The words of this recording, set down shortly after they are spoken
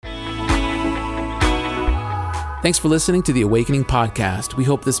Thanks for listening to the Awakening Podcast. We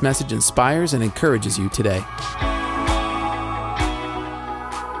hope this message inspires and encourages you today.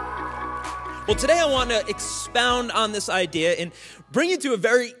 Well, today I want to expound on this idea and bring you to a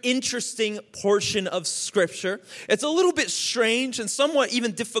very interesting portion of Scripture. It's a little bit strange and somewhat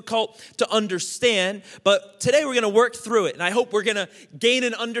even difficult to understand, but today we're going to work through it, and I hope we're going to gain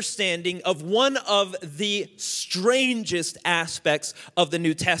an understanding of one of the strangest aspects of the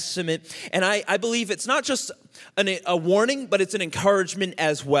New Testament. And I believe it's not just a warning, but it's an encouragement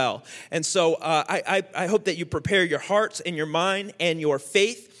as well. And so I hope that you prepare your hearts and your mind and your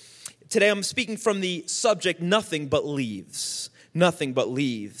faith. Today I'm speaking from the subject, nothing but leaves. Nothing but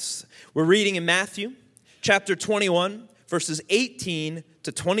leaves. We're reading in Matthew chapter 21, verses 18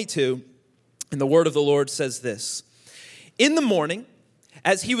 to 22, and the word of the Lord says this. In the morning,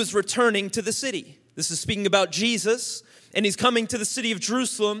 as he was returning to the city, this is speaking about Jesus, and he's coming to the city of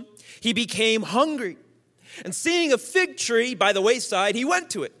Jerusalem, he became hungry. And seeing a fig tree by the wayside, he went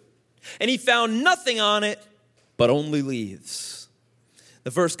to it, and he found nothing on it but only leaves. The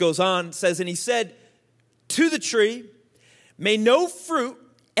verse goes on, says, and he said to the tree, may no fruit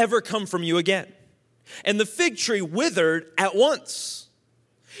ever come from you again. And the fig tree withered at once.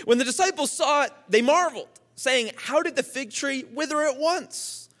 When the disciples saw it, they marveled, saying, how did the fig tree wither at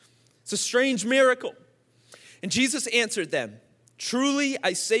once? It's a strange miracle. And Jesus answered them, truly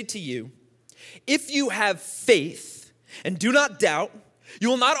I say to you, if you have faith and do not doubt, you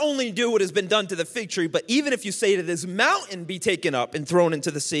will not only do what has been done to the fig tree, but even if you say to this mountain, be taken up and thrown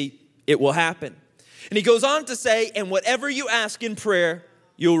into the sea, it will happen. And he goes on to say, and whatever you ask in prayer,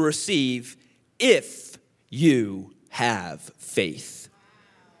 you'll receive if you have faith.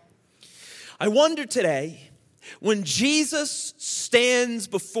 I wonder today, when Jesus stands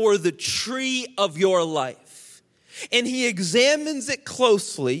before the tree of your life and he examines it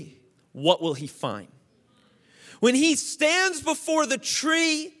closely, what will he find? When he stands before the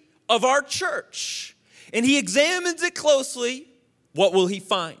tree of our church and he examines it closely, what will he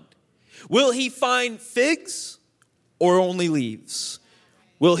find? Will he find figs or only leaves?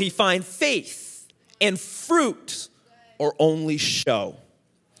 Will he find faith and fruit or only show?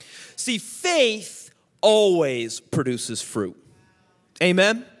 See, faith always produces fruit.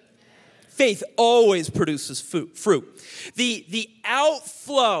 Amen? Faith always produces fruit. The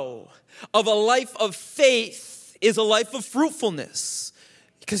outflow of a life of faith is a life of fruitfulness,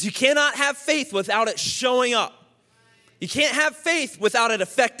 because you cannot have faith without it showing up. You can't have faith without it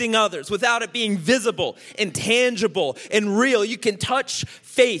affecting others, without it being visible and tangible and real. You can touch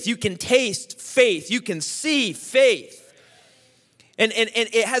faith, you can taste faith, you can see faith. And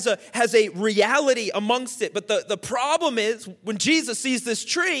it has a reality amongst it. But the problem is, when Jesus sees this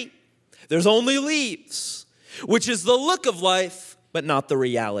tree, there's only leaves, which is the look of life, but not the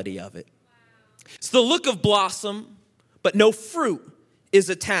reality of it. It's the look of blossom, but no fruit is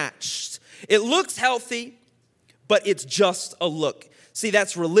attached. It looks healthy, but it's just a look. See,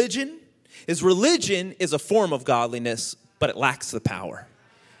 that's religion. Religion is a form of godliness, but it lacks the power.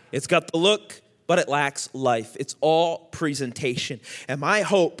 It's got the look, but it lacks life. It's all presentation. And my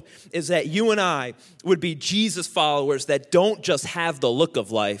hope is that you and I would be Jesus followers that don't just have the look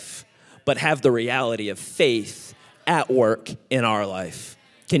of life, but have the reality of faith at work in our life.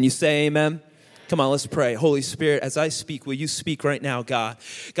 Can you say amen? Come on, let's pray. Holy Spirit, as I speak, will you speak right now, God?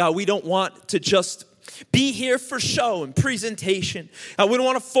 God, we don't want to just be here for show and presentation. We don't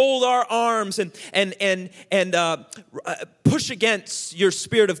want to fold our arms and push against your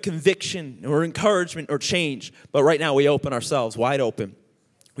spirit of conviction or encouragement or change. But right now we open ourselves wide open.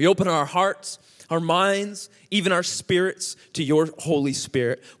 We open our hearts, our minds, even our spirits to your Holy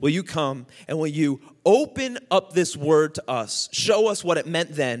Spirit. Will you come and will you open up this word to us? Show us what it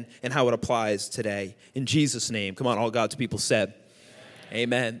meant then and how it applies today. In Jesus' name. Come on, all God's people said.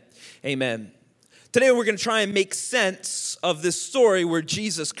 Amen. Amen. Today we're going to try and make sense of this story where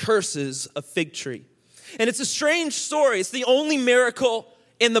Jesus curses a fig tree. And it's a strange story. It's the only miracle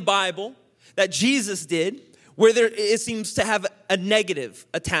in the Bible that Jesus did where it seems to have a negative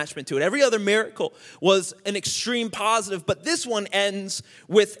attachment to it. Every other miracle was an extreme positive, but this one ends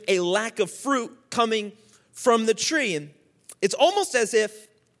with a lack of fruit coming from the tree. And it's almost as if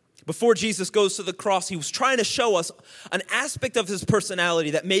before Jesus goes to the cross, he was trying to show us an aspect of his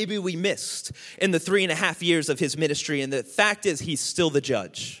personality that maybe we missed in the 3.5 years of his ministry. And the fact is, he's still the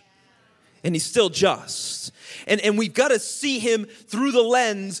judge. And he's still just. And we've got to see him through the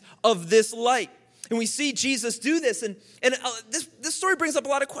lens of this light. And we see Jesus do this. And this story brings up a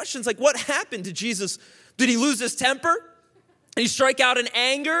lot of questions. Like, what happened to Jesus? Did he lose his temper? Did he strike out in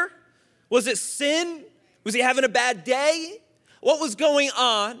anger? Was it sin? Was he having a bad day? What was going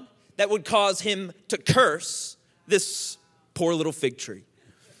on that would cause him to curse this poor little fig tree.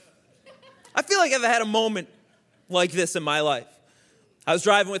 I feel like I've had a moment like this in my life. I was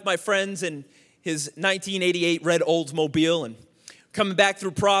driving with my friends in his 1988 red Oldsmobile and coming back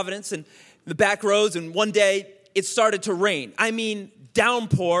through Providence and the back roads, and one day it started to rain. I mean,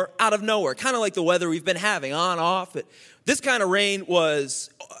 downpour out of nowhere, kind of like the weather we've been having, on, off. But this kind of rain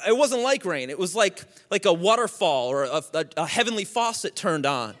it wasn't like rain. It was like a waterfall or a heavenly faucet turned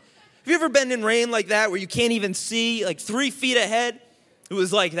on. Have you ever been in rain like that where you can't even see like 3 feet ahead? It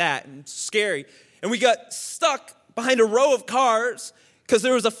was like that, and scary. And we got stuck behind a row of cars because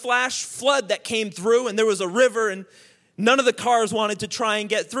there was a flash flood that came through, and there was a river, and none of the cars wanted to try and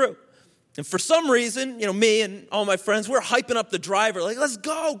get through. And for some reason, me and all my friends, we're hyping up the driver, like, let's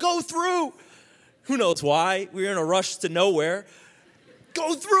go through. Who knows why? We were in a rush to nowhere.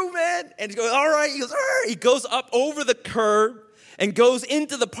 Go through, man. And he goes, all right. He goes, all right. He goes up over the curb and goes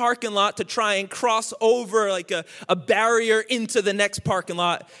into the parking lot to try and cross over like a barrier into the next parking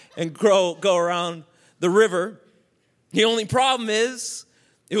lot and go around the river. The only problem is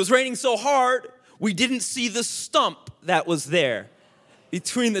it was raining so hard, we didn't see the stump that was there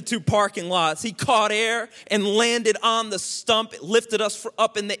between the two parking lots. He caught air and landed on the stump. It lifted us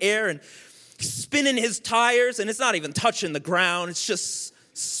up in the air and spinning his tires, and it's not even touching the ground. It's just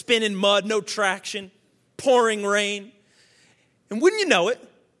spinning mud, no traction, pouring rain. And wouldn't you know it,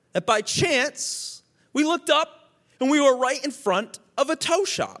 that by chance, we looked up and we were right in front of a tow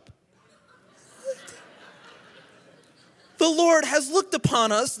shop. The Lord has looked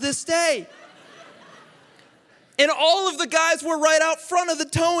upon us this day. And all of the guys were right out front of the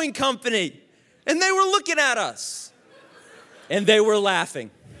towing company. And they were looking at us. And they were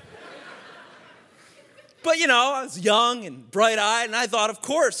laughing. But I was young and bright-eyed, and I thought, of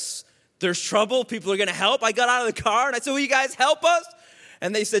course, there's trouble. People are going to help. I got out of the car, and I said, will you guys help us?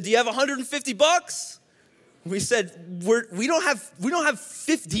 And they said, do you have $150? We said, we don't have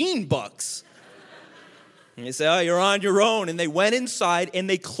 $15. And they said, oh, you're on your own. And they went inside, and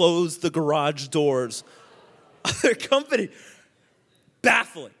they closed the garage doors of their company.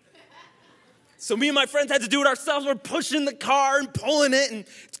 Baffling. So me and my friends had to do it ourselves. We're pushing the car and pulling it, and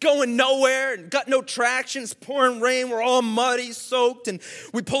it's going nowhere and got no traction. It's pouring rain. We're all muddy, soaked, and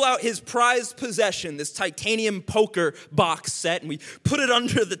we pull out his prized possession, this titanium poker box set, and we put it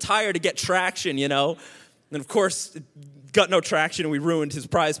under the tire to get traction, And of course, it got no traction, and we ruined his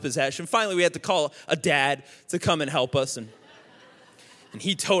prized possession. Finally, we had to call a dad to come and help us, and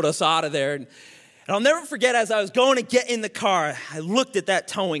he towed us out of there. And I'll never forget, as I was going to get in the car, I looked at that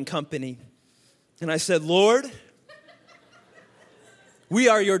towing company. And I said, Lord, we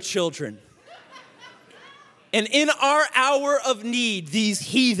are your children. And in our hour of need, these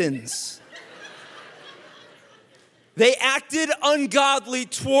heathens, they acted ungodly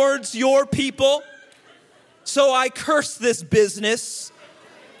towards your people. So I curse this business.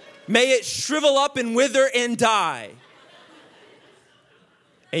 May it shrivel up and wither and die.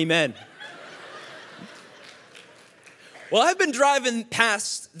 Amen. Well, I've been driving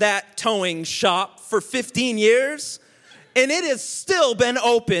past that towing shop for 15 years, and it has still been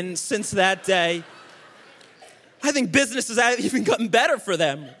open since that day. I think business has even gotten better for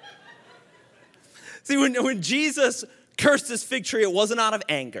them. See, when Jesus cursed this fig tree, it wasn't out of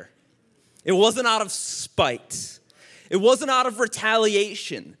anger. It wasn't out of spite. It wasn't out of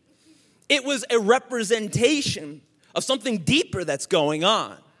retaliation. It was a representation of something deeper that's going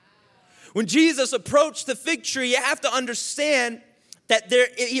on. When Jesus approached the fig tree, you have to understand that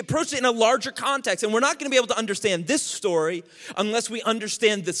he approached it in a larger context. And we're not going to be able to understand this story unless we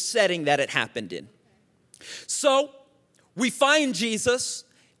understand the setting that it happened in. So we find Jesus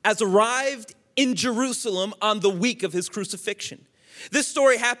as arrived in Jerusalem on the week of his crucifixion. This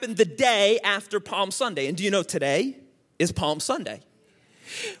story happened the day after Palm Sunday. And do you know today is Palm Sunday?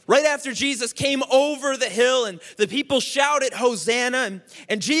 Right after Jesus came over the hill and the people shouted, Hosanna,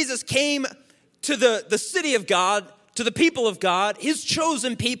 and Jesus came to the city of God, to the people of God, his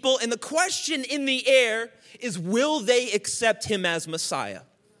chosen people, and the question in the air is, will they accept him as Messiah?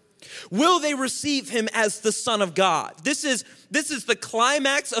 Will they receive him as the Son of God? This is the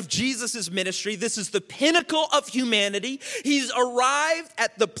climax of Jesus' ministry. This is the pinnacle of humanity. He's arrived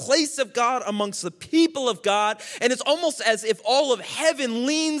at the place of God amongst the people of God, and it's almost as if all of heaven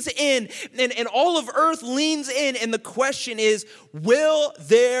leans in and all of earth leans in, and the question is, will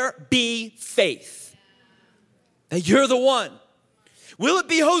there be faith? That you're the one. Will it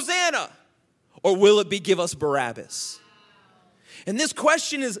be Hosanna, or will it be give us Barabbas? And this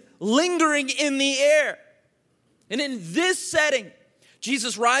question is lingering in the air. And in this setting,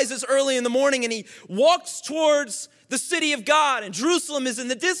 Jesus rises early in the morning and he walks towards the city of God. And Jerusalem is in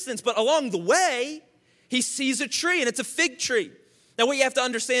the distance. But along the way, he sees a tree, and it's a fig tree. Now, what you have to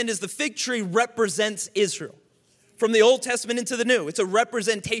understand is the fig tree represents Israel. From the Old Testament into the New, it's a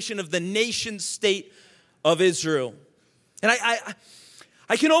representation of the nation state of Israel. And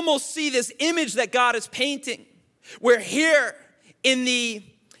I can almost see this image that God is painting, where here in the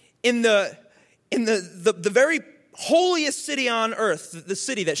very holiest city on earth, the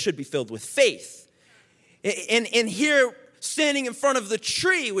city that should be filled with faith, and here standing in front of the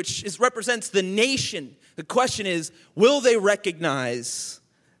tree, which represents the nation, the question is, will they recognize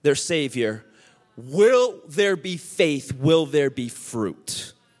their Savior? Will there be faith? Will there be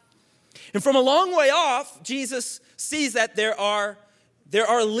fruit? And from a long way off, Jesus sees that there are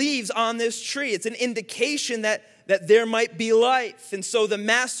leaves on this tree. It's an indication that there might be life. And so the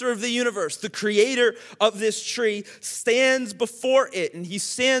master of the universe, the creator of this tree, stands before it. And he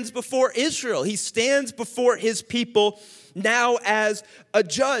stands before Israel. He stands before his people now as a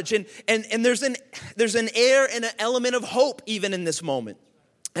judge. And there's an air and an element of hope even in this moment.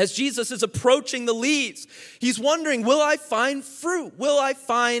 As Jesus is approaching the leaves, he's wondering, will I find fruit? Will I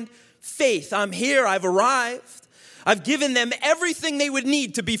find faith? I'm here. I've arrived. I've given them everything they would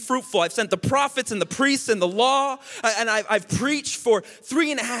need to be fruitful. I've sent the prophets and the priests and the law, and I've preached for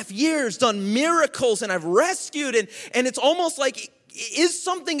 3.5 years, done miracles, and I've rescued. And it's almost like, is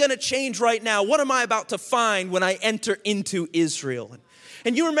something going to change right now? What am I about to find when I enter into Israel?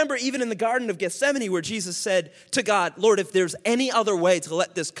 And you remember even in the Garden of Gethsemane where Jesus said to God, Lord, if there's any other way to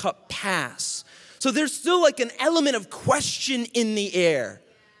let this cup pass. So there's still like an element of question in the air.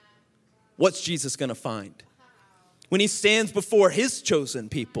 What's Jesus going to find when he stands before his chosen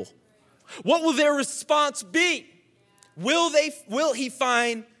people? What will their response be? Will he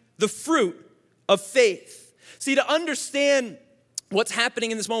find the fruit of faith? See, to understand what's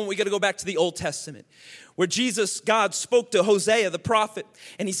happening in this moment, we got to go back to the Old Testament, where God spoke to Hosea, the prophet,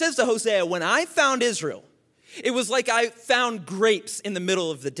 and he says to Hosea, when I found Israel, it was like I found grapes in the middle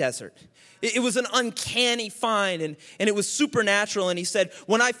of the desert. It was an uncanny find, and it was supernatural. And he said,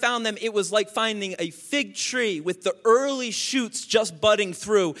 when I found them, it was like finding a fig tree with the early shoots just budding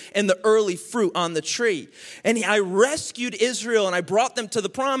through and the early fruit on the tree. And I rescued Israel, and I brought them to the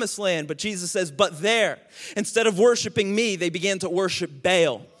promised land. But Jesus says, but there, instead of worshiping me, they began to worship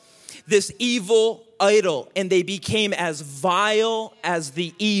Baal, this evil idol, and they became as vile as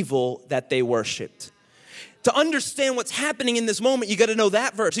the evil that they worshiped. To understand what's happening in this moment, you got to know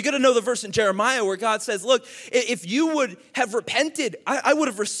that verse. You got to know the verse in Jeremiah where God says, look, if you would have repented, I would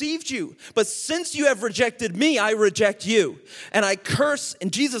have received you. But since you have rejected me, I reject you. And I curse,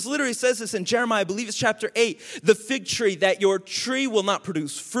 and Jesus literally says this in Jeremiah, I believe it's chapter 8, the fig tree, that your tree will not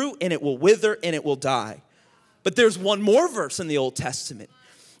produce fruit, and it will wither, and it will die. But there's one more verse in the Old Testament,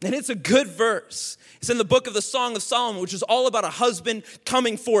 and it's a good verse. It's in the book of the Song of Solomon, which is all about a husband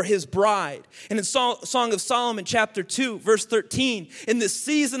coming for his bride. And in Song of Solomon, chapter 2, verse 13, in this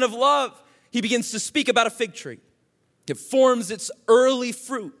season of love, he begins to speak about a fig tree. It forms its early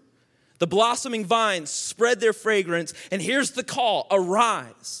fruit. The blossoming vines spread their fragrance. And here's the call,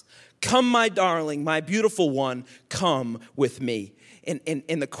 arise. Come, my darling, my beautiful one, come with me. And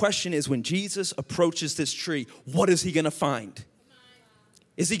the question is, when Jesus approaches this tree, what is he going to find?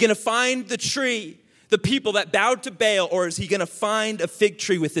 Is he going to find the tree, the people that bowed to Baal, or is he going to find a fig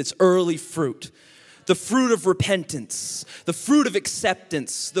tree with its early fruit? The fruit of repentance, the fruit of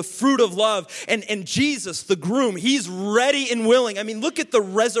acceptance, the fruit of love. And Jesus, the groom, he's ready and willing. I mean, look at the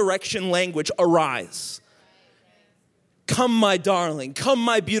resurrection language, arise. Come, my darling, come,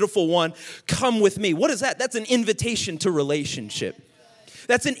 my beautiful one, come with me. What is that? That's an invitation to relationship.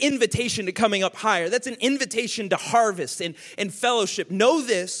 That's an invitation to coming up higher. That's an invitation to harvest and fellowship. Know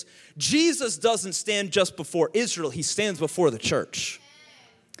this, Jesus doesn't stand just before Israel. He stands before the church.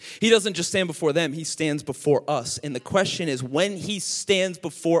 He doesn't just stand before them. He stands before us. And the question is, when he stands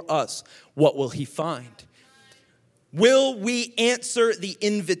before us, what will he find? Will we answer the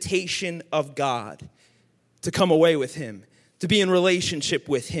invitation of God to come away with him, to be in relationship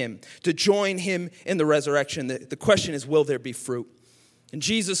with him, to join him in the resurrection? The question is, will there be fruit? And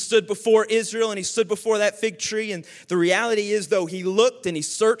Jesus stood before Israel, and he stood before that fig tree. And the reality is, though he looked and he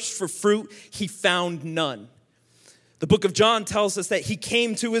searched for fruit, he found none. The book of John tells us that he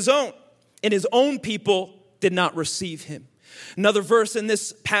came to his own, and his own people did not receive him. Another verse in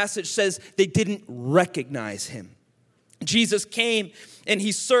this passage says they didn't recognize him. Jesus came and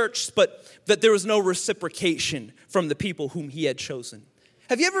he searched, but that there was no reciprocation from the people whom he had chosen.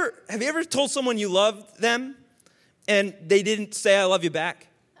 Have you ever told someone you loved them and they didn't say, I love you back?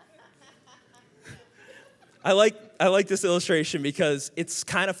 I like this illustration because it's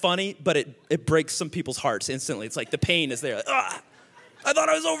kind of funny, but it breaks some people's hearts instantly. It's like the pain is there. Like, I thought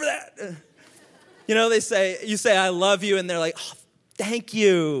I was over that. You know, you say, I love you, and they're like, oh, thank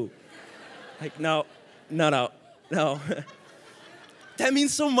you. Like, no. That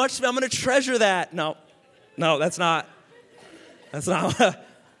means so much to me. I'm going to treasure that. No, that's not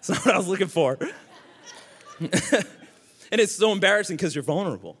what I was looking for. And it's so embarrassing because you're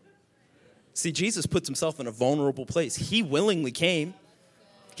vulnerable. See, Jesus puts himself in a vulnerable place. He willingly came.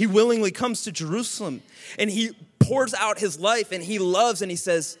 He willingly comes to Jerusalem, and he pours out his life, and he loves, and he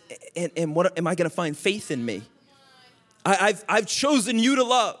says, and what am I going to find faith in me? I've chosen you to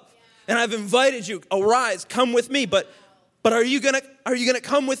love, and I've invited you. Arise, come with me. But are you gonna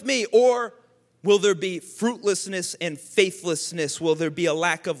come with me, or will there be fruitlessness and faithlessness? Will there be a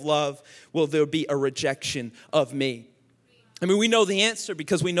lack of love? Will there be a rejection of me? I mean, we know the answer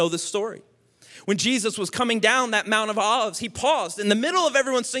because we know the story. When Jesus was coming down that Mount of Olives, he paused in the middle of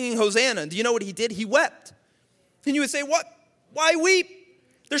everyone singing Hosanna. And do you know what he did? He wept. And you would say, what? Why weep?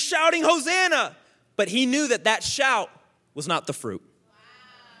 They're shouting Hosanna. But he knew that shout was not the fruit.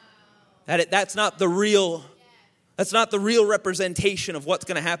 That's not the real representation of what's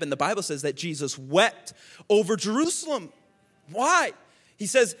going to happen. The Bible says that Jesus wept over Jerusalem. Why? He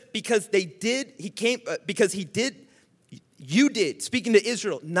says, you did, speaking to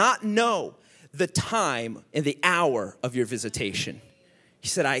Israel, not know the time and the hour of your visitation. He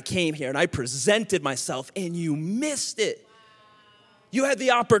said, I came here and I presented myself and you missed it. You had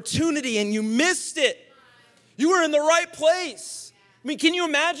the opportunity and you missed it. You were in the right place. I mean, can you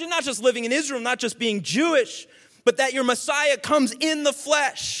imagine not just living in Israel, not just being Jewish, but that your Messiah comes in the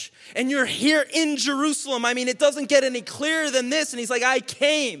flesh and you're here in Jerusalem? I mean, it doesn't get any clearer than this. And he's like, I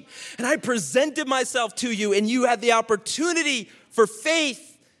came and I presented myself to you and you had the opportunity for faith.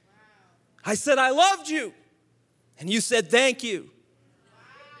 I said, I loved you. And you said, thank you.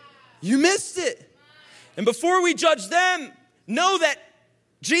 You missed it. And before we judge them, know that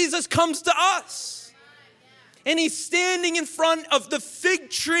Jesus comes to us. And he's standing in front of the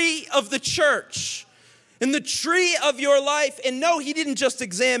fig tree of the church, in the tree of your life. And no, he didn't just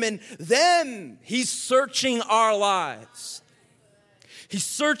examine them. He's searching our lives. He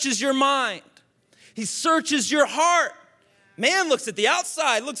searches your mind. He searches your heart. Man looks at the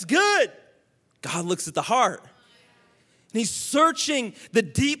outside, looks good. God looks at the heart. And he's searching the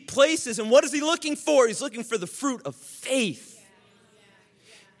deep places. And what is he looking for? He's looking for the fruit of faith.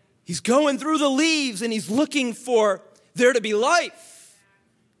 He's going through the leaves and he's looking for there to be life.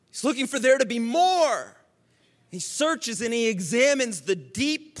 He's looking for there to be more. He searches and he examines the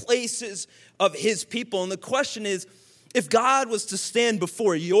deep places of his people. And the question is, if God was to stand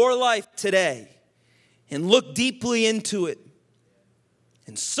before your life today and look deeply into it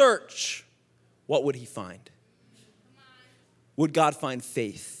and search, what would he find? Would God find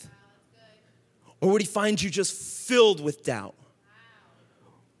faith? Or would he find you just filled with doubt?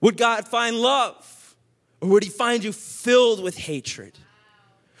 Would God find love? Or would he find you filled with hatred?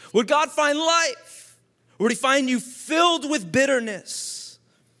 Would God find life? Or would he find you filled with bitterness?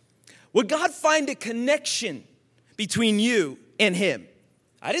 Would God find a connection between you and him?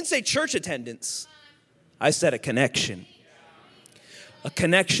 I didn't say church attendance. I said a connection. A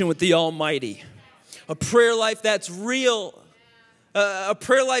connection with the Almighty. A prayer life that's real. A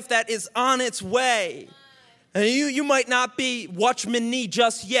prayer life that is on its way. And you might not be Watchman Nee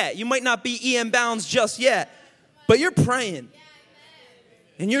just yet. You might not be E.M. Bounds just yet. But you're praying.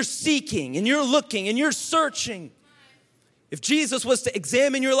 And you're seeking. And you're looking. And you're searching. If Jesus was to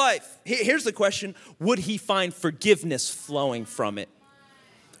examine your life, here's the question. Would he find forgiveness flowing from it?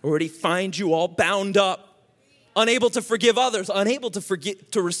 Or would he find you all bound up, unable to forgive others, unable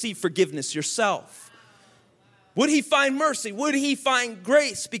to receive forgiveness yourself? Would he find mercy? Would he find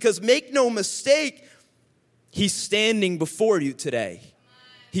grace? Because make no mistake, he's standing before you today.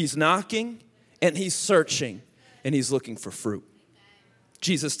 He's knocking and he's searching and he's looking for fruit.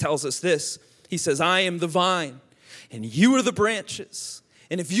 Jesus tells us this. He says, I am the vine and you are the branches.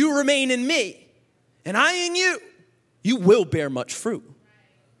 And if you remain in me and I in you, you will bear much fruit.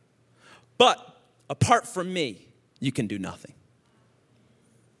 But apart from me, you can do nothing.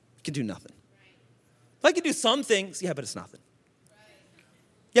 You can do nothing. I can do some things, yeah, but it's nothing.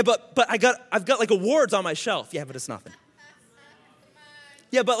 Yeah, but I've got like awards on my shelf, yeah, but it's nothing.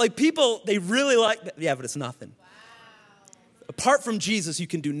 Yeah, but like people, they really like that, yeah, but it's nothing. Apart from Jesus, you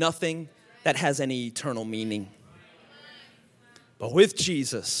can do nothing that has any eternal meaning. But with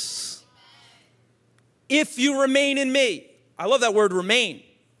Jesus, if you remain in me, I love that word remain,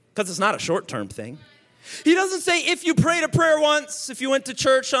 because it's not a short-term thing. He doesn't say if you prayed a prayer once, if you went to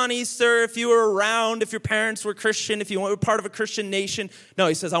church on Easter, if you were around, if your parents were Christian, if you were part of a Christian nation. No,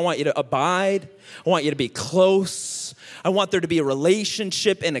 he says, I want you to abide. I want you to be close. I want there to be a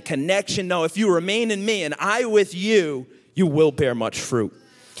relationship and a connection. No, if you remain in me and I with you, you will bear much fruit.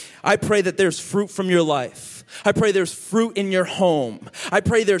 I pray that there's fruit from your life. I pray there's fruit in your home. I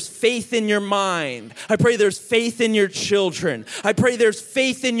pray there's faith in your mind. I pray there's faith in your children. I pray there's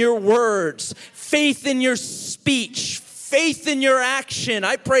faith in your words, faith in your speech, faith in your action.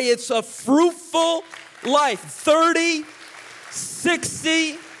 I pray it's a fruitful life, 30,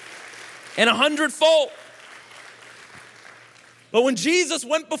 60, and 100-fold. But when Jesus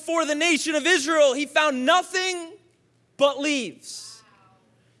went before the nation of Israel, he found nothing but leaves.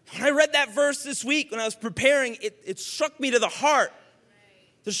 When I read that verse this week, when I was preparing, it struck me to the heart.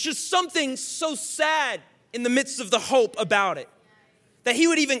 There's just something so sad in the midst of the hope about it. That he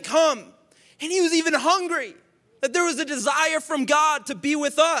would even come, and he was even hungry. That there was a desire from God to be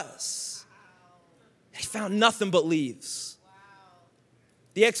with us. He found nothing but leaves.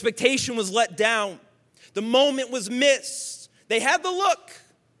 The expectation was let down. The moment was missed. They had the look,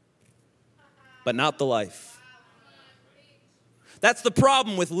 but not the life. That's the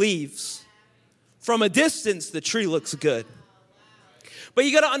problem with leaves. From a distance, the tree looks good. But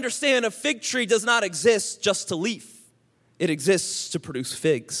you got to understand, a fig tree does not exist just to leaf. It exists to produce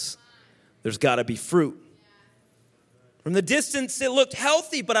figs. There's got to be fruit. From the distance, it looked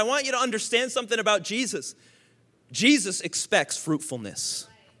healthy, but I want you to understand something about Jesus. Jesus expects fruitfulness.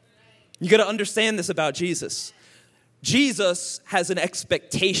 You got to understand this about Jesus. Jesus has an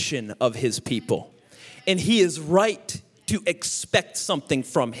expectation of his people, and he is right to expect something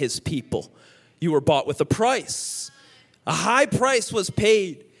from his people. You were bought with a price. A high price was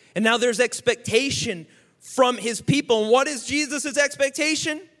paid. And now there's expectation from his people. And what is Jesus'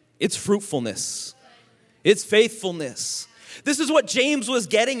 expectation? It's fruitfulness. It's faithfulness. This is what James was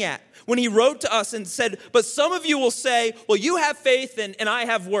getting at when he wrote to us and said, but some of you will say, well, you have faith and I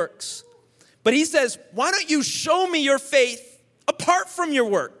have works. But he says, why don't you show me your faith apart from your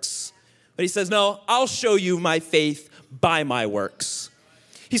works? But he says, no, I'll show you my faith by my works.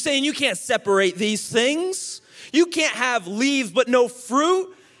 He's saying you can't separate these things. You can't have leaves but no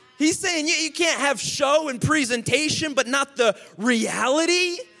fruit. He's saying you can't have show and presentation but not the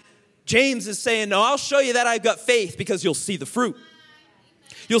reality. James is saying, no, I'll show you that I've got faith because you'll see the fruit.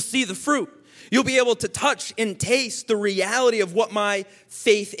 You'll see the fruit. You'll be able to touch and taste the reality of what my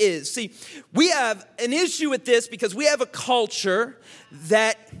faith is. See, we have an issue with this because we have a culture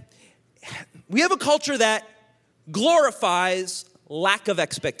that glorifies lack of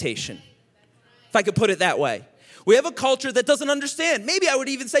expectation, if I could put it that way. We have a culture that doesn't understand, maybe I would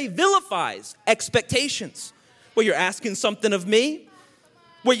even say vilifies expectations. Well, you're asking something of me?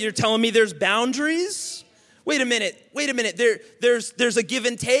 Well, you're telling me there's boundaries? Wait a minute, there's a give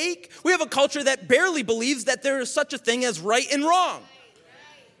and take? We have a culture that barely believes that there is such a thing as right and wrong.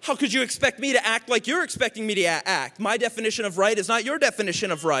 How could you expect me to act like you're expecting me to act? My definition of right is not your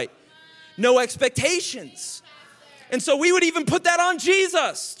definition of right. No expectations. And so we would even put that on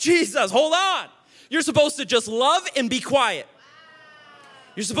Jesus. Jesus, hold on. You're supposed to just love and be quiet.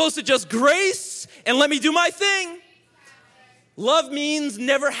 You're supposed to just grace and let me do my thing. Love means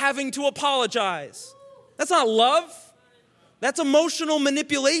never having to apologize. That's not love. That's emotional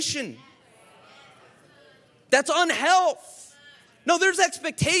manipulation. That's unhealth. No, there's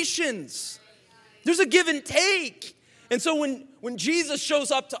expectations. There's a give and take. And so when Jesus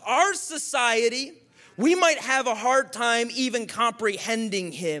shows up to our society, we might have a hard time even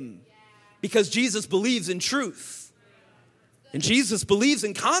comprehending him because Jesus believes in truth. And Jesus believes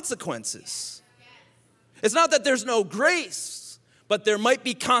in consequences. It's not that there's no grace, but there might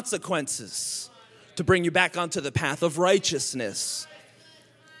be consequences to bring you back onto the path of righteousness.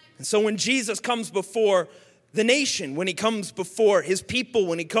 And so when Jesus comes before the nation, when he comes before his people,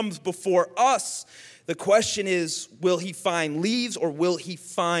 when he comes before us, the question is, will he find leaves or will he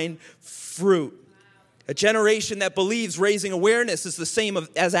find fruit? A generation that believes raising awareness is the same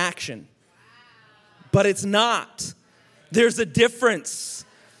as action. But it's not. There's a difference.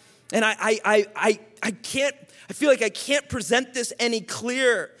 And I feel like I can't present this any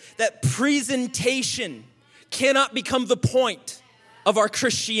clearer, that presentation cannot become the point of our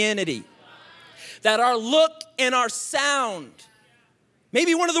Christianity. That our look and our sound,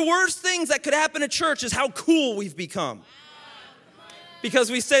 maybe one of the worst things that could happen at church is how cool we've become. Because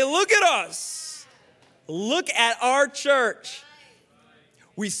we say, look at us. Look at our church.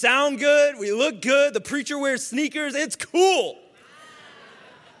 We sound good. We look good. The preacher wears sneakers. It's cool.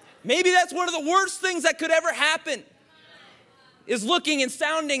 Maybe that's one of the worst things that could ever happen, is looking and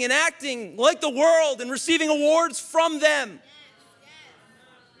sounding and acting like the world and receiving awards from them.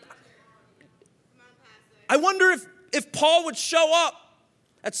 I wonder if Paul would show up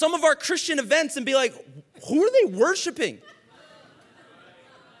at some of our Christian events and be like, who are they worshiping?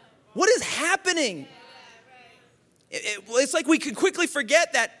 What is happening? It's like we can quickly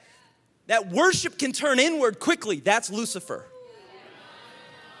forget that worship can turn inward quickly. That's Lucifer.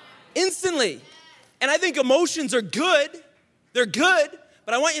 Instantly. And I think emotions are good. They're good.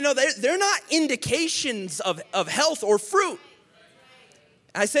 But I want you to know they're not indications of health or fruit.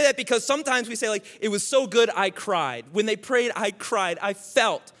 I say that because sometimes we say, like, it was so good I cried. When they prayed, I cried. I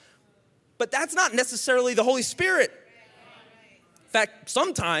felt. But that's not necessarily the Holy Spirit. In fact,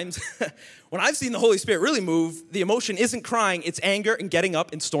 sometimes when I've seen the Holy Spirit really move, the emotion isn't crying, it's anger and getting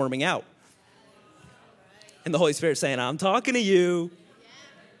up and storming out. And the Holy Spirit saying, I'm talking to you.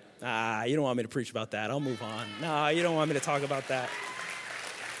 You don't want me to preach about that. I'll move on. No, you don't want me to talk about that.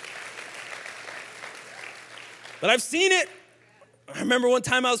 But I've seen it. I remember one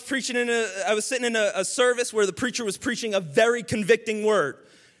time I was sitting in a service where the preacher was preaching a very convicting word.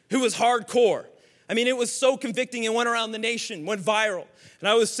 It was hardcore. I mean, it was so convicting, it went around the nation, went viral. And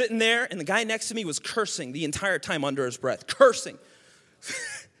I was sitting there, and the guy next to me was cursing the entire time under his breath, cursing.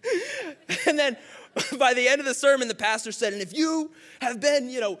 And then by the end of the sermon, the pastor said, and if you have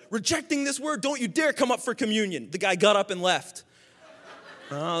been, rejecting this word, don't you dare come up for communion. The guy got up and left.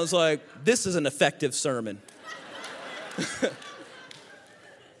 And I was like, this is an effective sermon.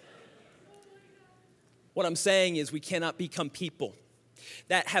 What I'm saying is we cannot become people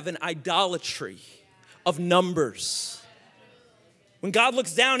that have an idolatry of numbers. When God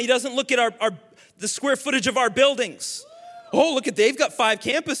looks down, he doesn't look at the square footage of our buildings. Oh, look at, they've got 5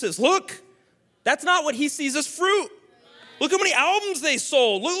 campuses. Look, that's not what he sees as fruit. Look how many albums they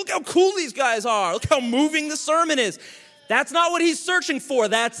sold. Look how cool these guys are. Look how moving the sermon is. That's not what he's searching for.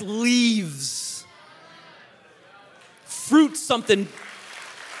 That's leaves. Fruit's something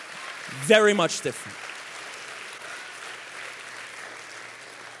very much different.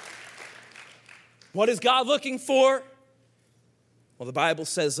 What is God looking for? Well, the Bible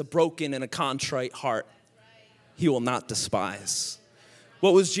says a broken and a contrite heart he will not despise.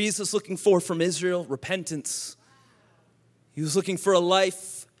 What was Jesus looking for from Israel? Repentance. He was looking for a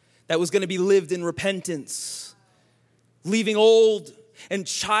life that was going to be lived in repentance, leaving old and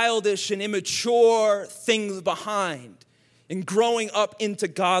childish and immature things behind and growing up into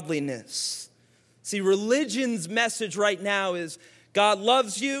godliness. See, religion's message right now is God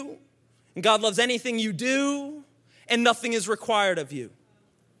loves you, and God loves anything you do, and nothing is required of you.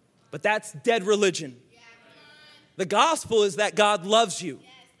 But that's dead religion. The gospel is that God loves you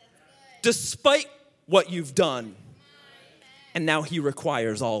despite what you've done. And now he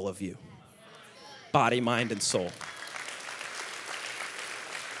requires all of you. Body, mind, and soul.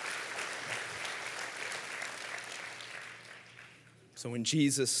 So when he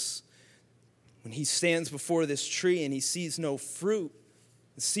stands before this tree and he sees no fruit,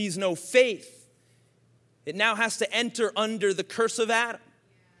 sees no faith, it now has to enter under the curse of Adam.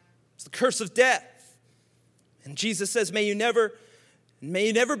 It's the curse of death. And Jesus says, may you never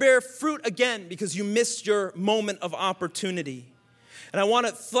bear fruit again because you missed your moment of opportunity. And I want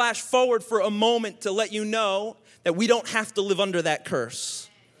to flash forward for a moment to let you know that we don't have to live under that curse.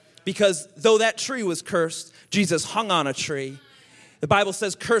 Because though that tree was cursed, Jesus hung on a tree. The Bible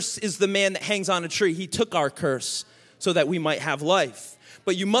says, cursed is the man that hangs on a tree. He took our curse so that we might have life.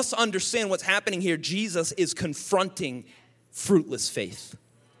 But you must understand what's happening here. Jesus is confronting fruitless faith.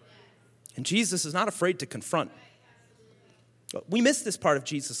 And Jesus is not afraid to confront. We miss this part of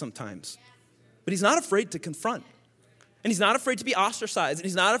Jesus sometimes. But he's not afraid to confront. And he's not afraid to be ostracized. And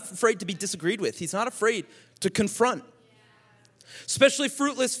he's not afraid to be disagreed with. He's not afraid to confront. Especially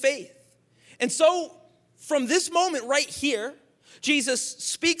fruitless faith. And so, from this moment right here, Jesus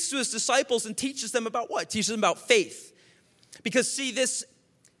speaks to his disciples and teaches them about what? Teaches them about faith. Because see, this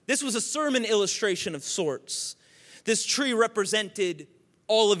was a sermon illustration of sorts. This tree represented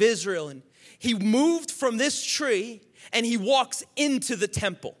all of Israel. And he moved from this tree and he walks into the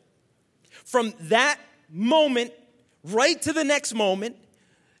temple. From that moment right to the next moment,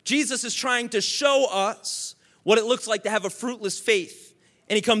 Jesus is trying to show us what it looks like to have a fruitless faith.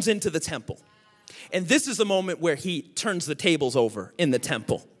 And he comes into the temple. And this is the moment where he turns the tables over in the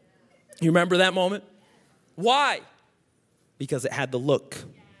temple. You remember that moment? Why? Because it had the look,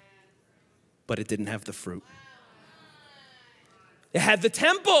 but it didn't have the fruit. It had the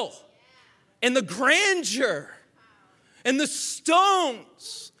temple and the grandeur and the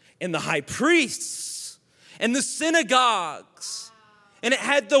stones and the high priests and the synagogues. And it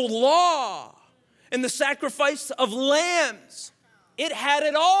had the law and the sacrifice of lambs. It had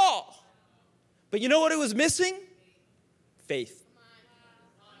it all. But you know what it was missing? Faith.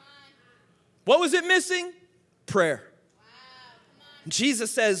 What was it missing? Prayer.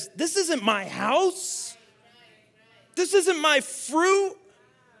 Jesus says, this isn't my house. This isn't my fruit.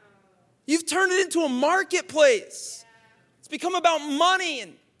 You've turned it into a marketplace. It's become about money,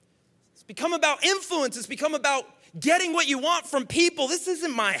 and it's become about influence. It's become about getting what you want from people. This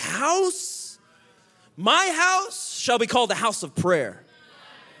isn't my house. My house shall be called a house of prayer.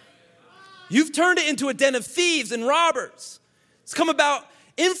 You've turned it into a den of thieves and robbers. It's come about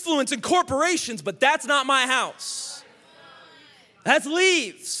influence and corporations, but that's not my house. That's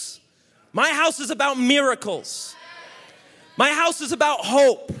leaves. My house is about miracles. My house is about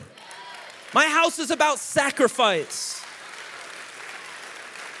hope. My house is about sacrifice.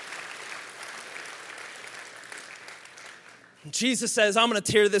 And Jesus says, I'm going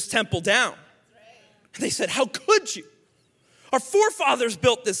to tear this temple down. And they said, how could you? Our forefathers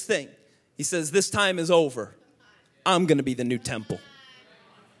built this thing. He says, this time is over. I'm going to be the new temple.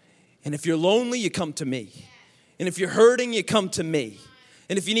 And if you're lonely, you come to me. And if you're hurting, you come to me.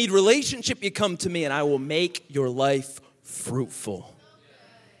 And if you need relationship, you come to me, and I will make your life fruitful.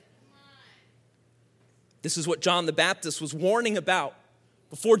 This is what John the Baptist was warning about.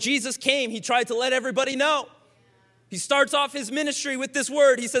 Before Jesus came, he tried to let everybody know. He starts off his ministry with this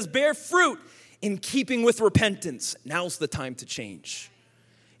word. He says, bear fruit in keeping with repentance. Now's the time to change.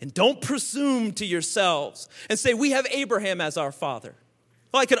 And don't presume to yourselves and say, we have Abraham as our father.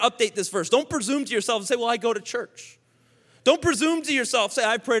 Well, I could update this verse. Don't presume to yourself and say, well, I go to church. Don't presume to yourself, say,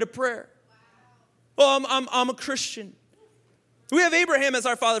 I prayed a prayer. Well, I'm a Christian. We have Abraham as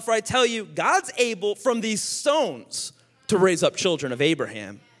our father, for I tell you, God's able from these stones to raise up children of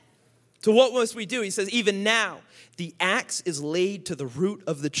Abraham. So what must we do? He says, even now, the axe is laid to the root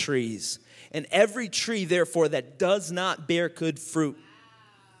of the trees, and every tree, therefore, that does not bear good fruit,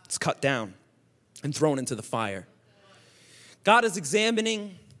 it's cut down and thrown into the fire. God is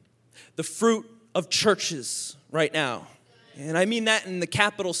examining the fruit of churches right now. And I mean that in the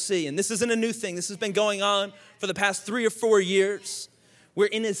capital C. And this isn't a new thing. This has been going on for the past 3 or 4 years. We're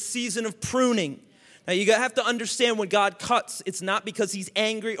in a season of pruning. Now, you have to understand when God cuts, it's not because he's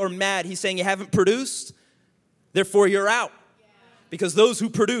angry or mad. He's saying you haven't produced, therefore you're out. Because those who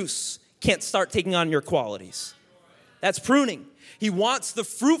produce can't start taking on your qualities. That's pruning. He wants the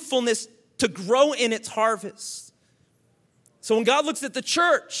fruitfulness to grow in its harvest. So when God looks at the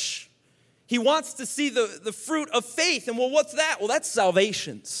church, he wants to see the fruit of faith. And well, what's that? Well, that's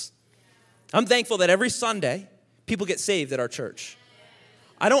salvations. I'm thankful that every Sunday, people get saved at our church.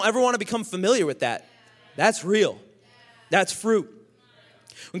 I don't ever want to become familiar with that. That's real. That's fruit.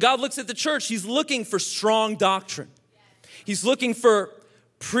 When God looks at the church, he's looking for strong doctrine. He's looking for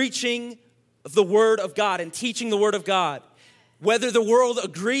preaching the word of God and teaching the word of God. Whether the world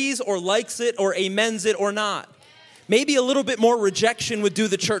agrees or likes it or amens it or not. Maybe a little bit more rejection would do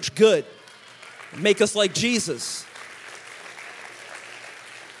the church good. Make us like Jesus.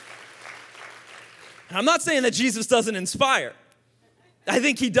 And I'm not saying that Jesus doesn't inspire. I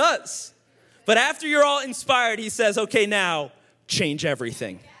think he does. But after you're all inspired, he says, okay, now change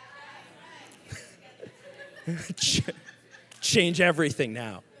everything. Change everything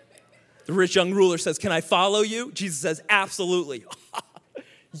now. The rich young ruler says, can I follow you? Jesus says, absolutely.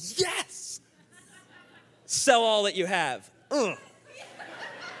 Yes. Sell all that you have. Huh.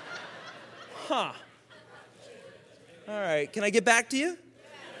 All right, can I get back to you?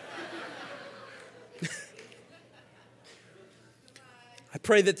 I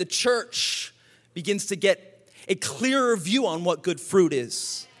pray that the church begins to get a clearer view on what good fruit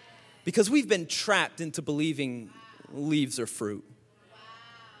is. Because we've been trapped into believing leaves are fruit.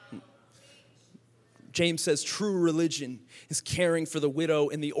 James says true religion is caring for the widow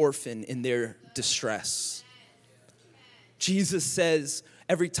and the orphan in their distress. Jesus says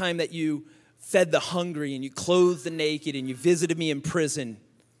every time that you fed the hungry and you clothed the naked and you visited me in prison,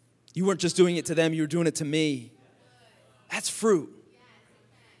 you weren't just doing it to them, you were doing it to me. That's fruit.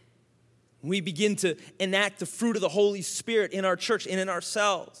 We begin to enact the fruit of the Holy Spirit in our church and in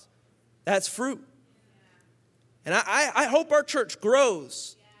ourselves. That's fruit. And I hope our church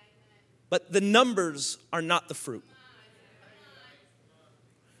grows, but the numbers are not the fruit.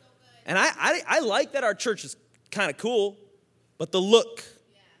 And I like that our church is kind of cool, but the look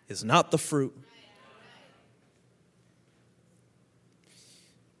is not the fruit.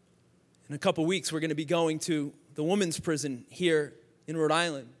 In a couple weeks, we're going to be going to the women's prison here in Rhode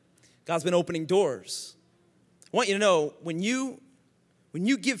Island. God's been opening doors. I want you to know, when you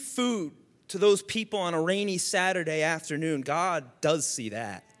give food to those people on a rainy Saturday afternoon, God does see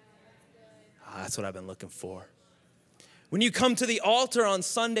that. That's what I've been looking for. When you come to the altar on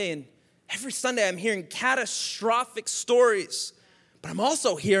Sunday, and every Sunday I'm hearing catastrophic stories, but I'm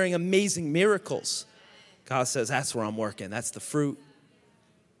also hearing amazing miracles. God says, that's where I'm working. That's the fruit.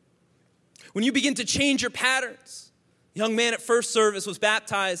 When you begin to change your patterns, Young man at first service was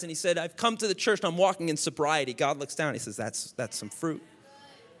baptized, and he said, I've come to the church and I'm walking in sobriety. God looks down, he says, that's some fruit.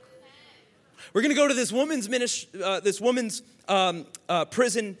 We're going to go to this woman's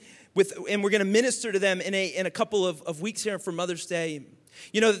prison, and we're going to minister to them in a couple of weeks here for Mother's Day.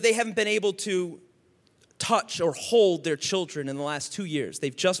 You know that they haven't been able to touch or hold their children in the last 2 years.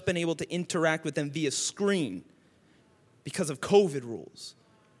 They've just been able to interact with them via screen because of COVID rules.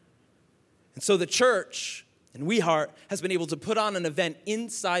 And so the church and We Heart has been able to put on an event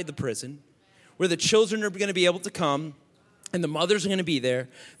inside the prison where the children are going to be able to come and the mothers are going to be there.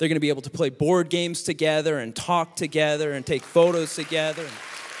 They're going to be able to play board games together and talk together and take photos together.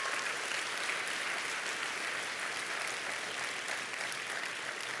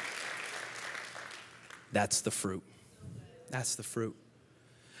 That's the fruit. That's the fruit.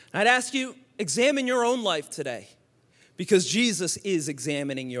 I'd ask you, examine your own life today, because Jesus is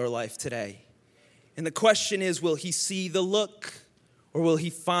examining your life today. And the question is, will he see the look or will he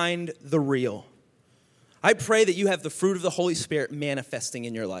find the real? I pray that you have the fruit of the Holy Spirit manifesting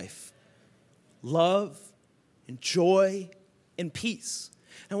in your life. Love and joy and peace.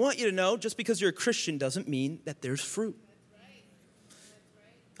 And I want you to know, just because you're a Christian doesn't mean that there's fruit.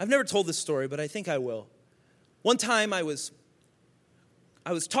 I've never told this story, but I think I will. One time I was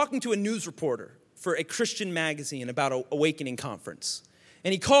talking to a news reporter for a Christian magazine about an Awakening conference.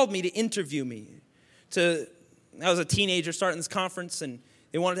 And he called me to interview me. I was a teenager starting this conference, and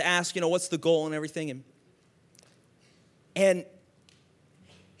they wanted to ask, what's the goal and everything. And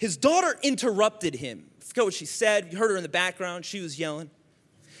his daughter interrupted him. I forgot what she said. You heard her in the background. She was yelling.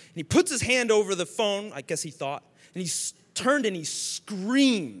 And he puts his hand over the phone, I guess he thought, and he turned and he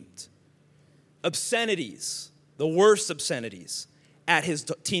screamed obscenities, the worst obscenities, at his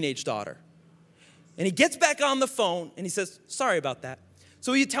teenage daughter. And he gets back on the phone and he says, sorry about that.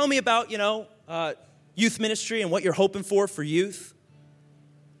 So will you tell me about, youth ministry and what you're hoping for youth?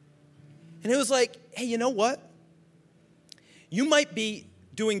 And it was like, hey, you know what? You might be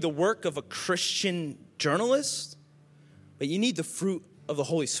doing the work of a Christian journalist, but you need the fruit of the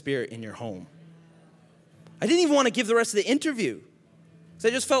Holy Spirit in your home. I didn't even want to give the rest of the interview, because I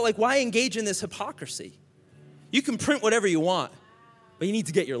just felt like, why engage in this hypocrisy? You can print whatever you want, but you need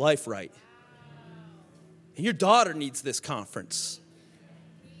to get your life right. And your daughter needs this conference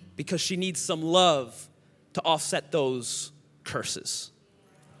because she needs some love to offset those curses.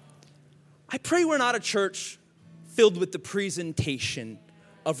 I pray we're not a church filled with the presentation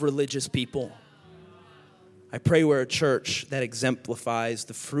of religious people. I pray we're a church that exemplifies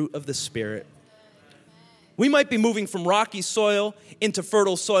the fruit of the Spirit. We might be moving from rocky soil into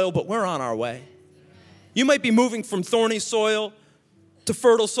fertile soil, but we're on our way. You might be moving from thorny soil to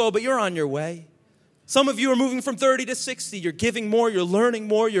fertile soil, but you're on your way. Some of you are moving from 30 to 60. You're giving more, you're learning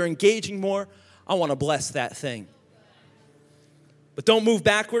more, you're engaging more. I want to bless that thing. But don't move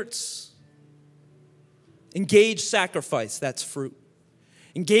backwards. Engage sacrifice, that's fruit.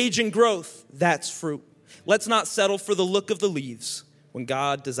 Engage in growth, that's fruit. Let's not settle for the look of the leaves when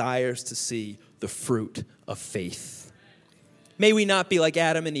God desires to see the fruit of faith. May we not be like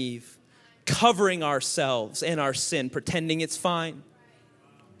Adam and Eve, covering ourselves and our sin, pretending it's fine.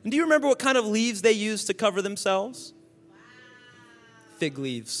 And do you remember what kind of leaves they used to cover themselves? Fig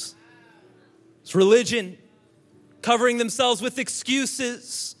leaves. It's religion, covering themselves with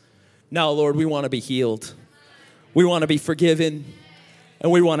excuses. No, Lord, we want to be healed. We want to be forgiven.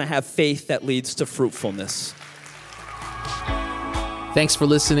 And we want to have faith that leads to fruitfulness. Thanks for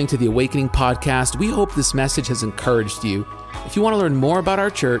listening to the Awakening Podcast. We hope this message has encouraged you. If you want to learn more about our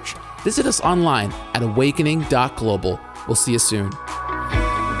church, visit us online at awakening.global. We'll see you soon.